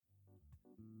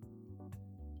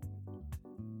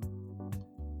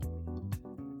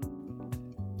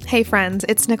Hey friends,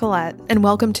 it's Nicolette, and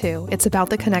welcome to It's About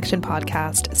the Connection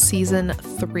podcast, season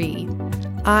 3.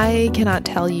 I cannot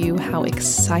tell you how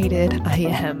excited I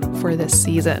am for this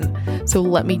season, so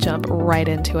let me jump right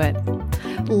into it.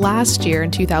 Last year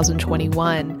in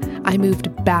 2021, I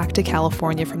moved back to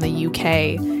California from the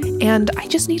UK, and I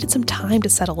just needed some time to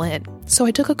settle in. So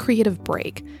I took a creative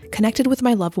break, connected with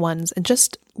my loved ones, and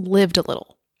just lived a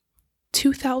little.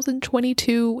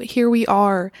 2022, here we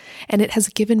are, and it has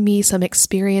given me some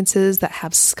experiences that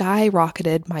have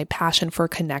skyrocketed my passion for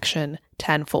connection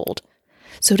tenfold.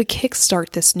 So to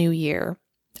kickstart this new year,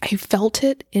 I felt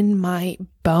it in my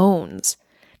bones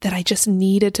that I just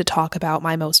needed to talk about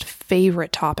my most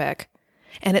favorite topic,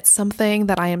 and it's something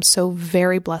that I am so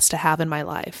very blessed to have in my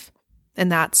life, and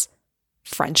that's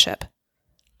friendship.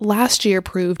 Last year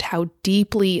proved how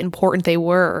deeply important they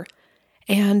were.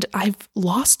 And I've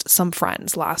lost some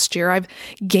friends last year. I've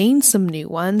gained some new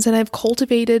ones, and I've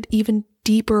cultivated even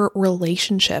deeper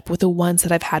relationship with the ones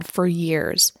that I've had for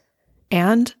years.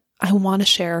 And I want to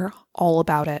share all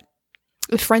about it.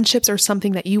 If friendships are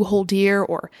something that you hold dear,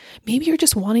 or maybe you're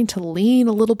just wanting to lean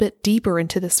a little bit deeper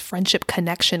into this friendship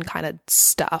connection kind of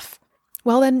stuff,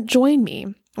 well then join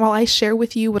me while I share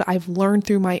with you what I've learned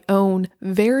through my own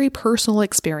very personal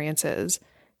experiences,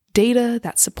 data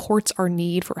that supports our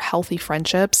need for healthy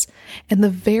friendships, and the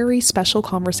very special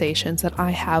conversations that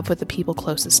I have with the people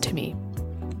closest to me.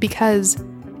 Because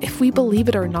if we believe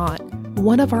it or not,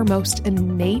 one of our most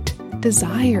innate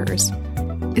desires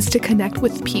is to connect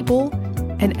with people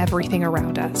and everything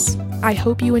around us. I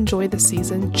hope you enjoy this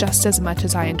season just as much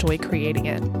as I enjoy creating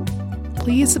it.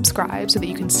 Please subscribe so that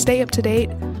you can stay up to date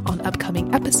on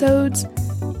upcoming episodes.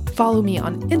 Follow me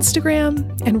on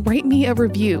Instagram and write me a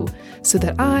review so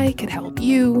that I could help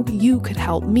you, you could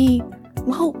help me.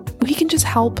 Well, we can just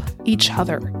help each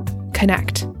other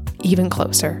connect even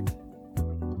closer.